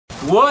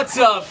What's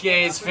up,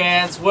 Gays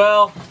fans?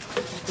 Well,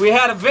 we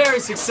had a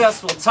very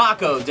successful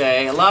taco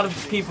day. A lot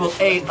of people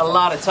ate a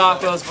lot of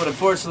tacos, but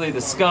unfortunately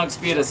the Skunks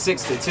beat us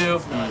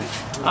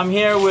 6-2. I'm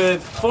here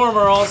with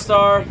former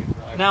All-Star,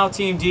 now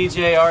Team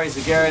DJ, Ari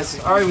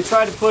Zagaris. Ari, we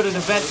tried to put an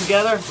event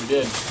together. We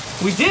did.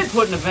 We did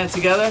put an event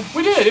together.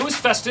 We did. It was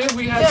festive.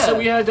 We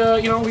had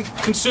you know, we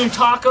consumed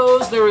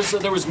tacos. There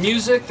was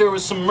music. There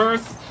was some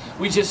mirth.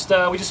 We just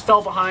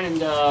fell behind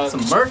and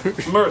some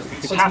mirth.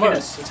 Mirth. It's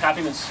happiness. It's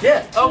happiness.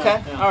 Yeah.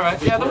 Okay. Yeah. All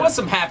right. Yeah, there was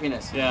some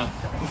happiness. Yeah.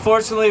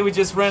 Unfortunately, we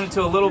just ran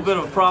into a little bit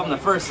of a problem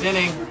the first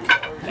inning,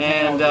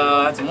 and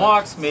had some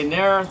walks, made an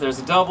error. There's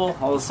a double.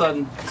 All of a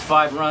sudden, it's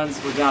 5 runs.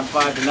 We're down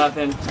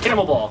 5-0.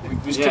 Camel ball. We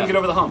just couldn't get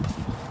over the hump.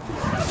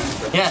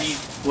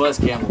 Yes, was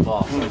camel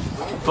ball.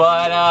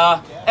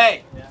 But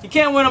hey, you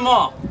can't win them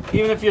all,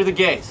 even if you're the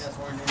Gays.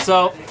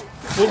 So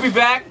we'll be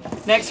back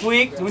next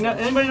week. Do we know?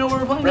 Anybody know where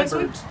we're playing next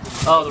week?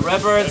 Oh, the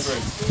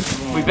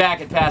Redbirds. We'll be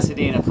back at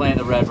Pasadena playing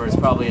the Redbirds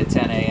probably at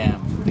 10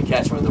 a.m. The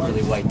catcher with the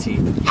really white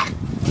teeth.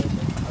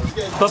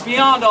 But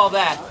beyond all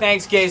that,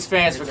 thanks Gays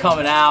fans for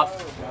coming out.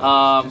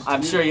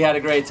 I'm sure you had a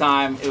great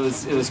time. It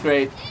was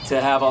great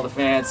to have all the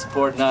fans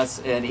supporting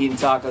us and eating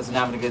tacos and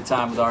having a good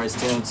time with Ari's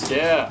tunes.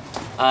 Yeah.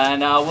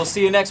 And we'll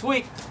see you next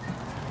week.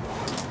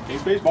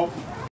 Gays baseball.